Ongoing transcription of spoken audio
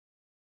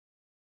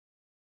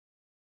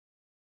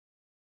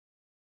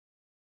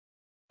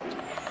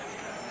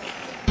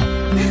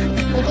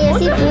I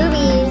see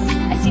boobies.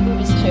 I see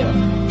boobies too.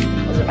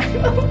 Those are my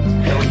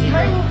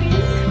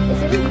boobies. Is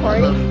it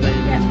recording?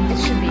 Yeah, it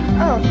should be.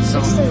 Oh, it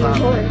just says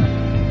record.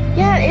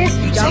 Yeah, it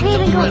is. Don't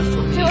even go.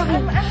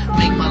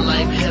 Make my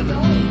life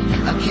heavenly.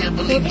 I can't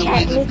believe the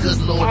way the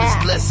good Lord is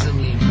blessing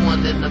me.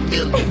 1 in a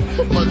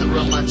million, mother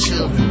of my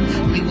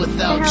children. Me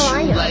without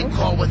you, like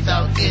car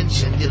without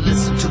engine. You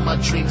listen to my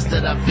dreams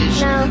that I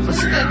vision.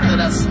 Respect that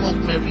I smoke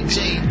Mary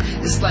Jane.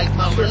 It's like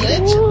my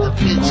religion. The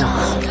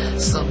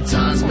pigeons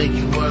sometimes make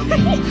you worry,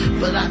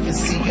 but I can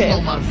see you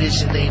know my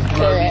vision ain't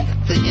blurry.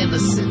 The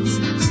innocence,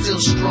 still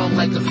strong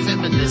like a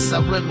feminist. I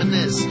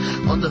reminisce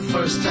on the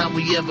first time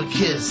we ever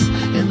kissed.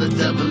 In the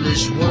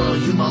devilish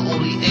world, you my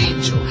only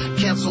angel.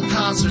 Cancel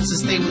concerts and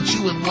stay with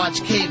you and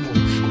watch cable.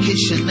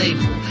 Kiss your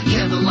navel,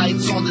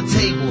 candlelights on the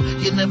table.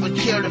 You never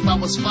cared if I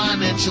was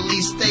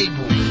financially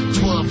stable.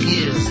 12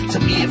 years, to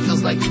me it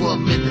feels like 12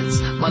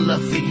 minutes. My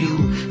love for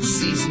you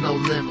sees no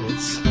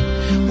limits.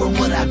 Where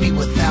would I be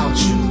without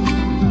you?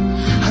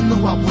 I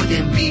know I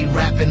wouldn't be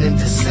rapping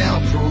into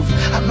soundproof.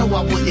 I know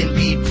I wouldn't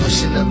be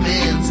pushing the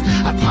bins.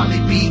 I'd probably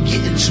be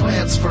getting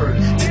transferred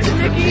to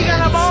different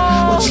pens,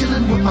 or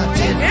chilling with my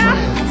dead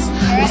friends,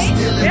 or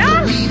still in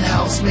the weed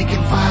house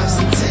making 5s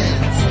and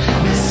 10s.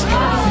 Miss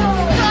Perfect.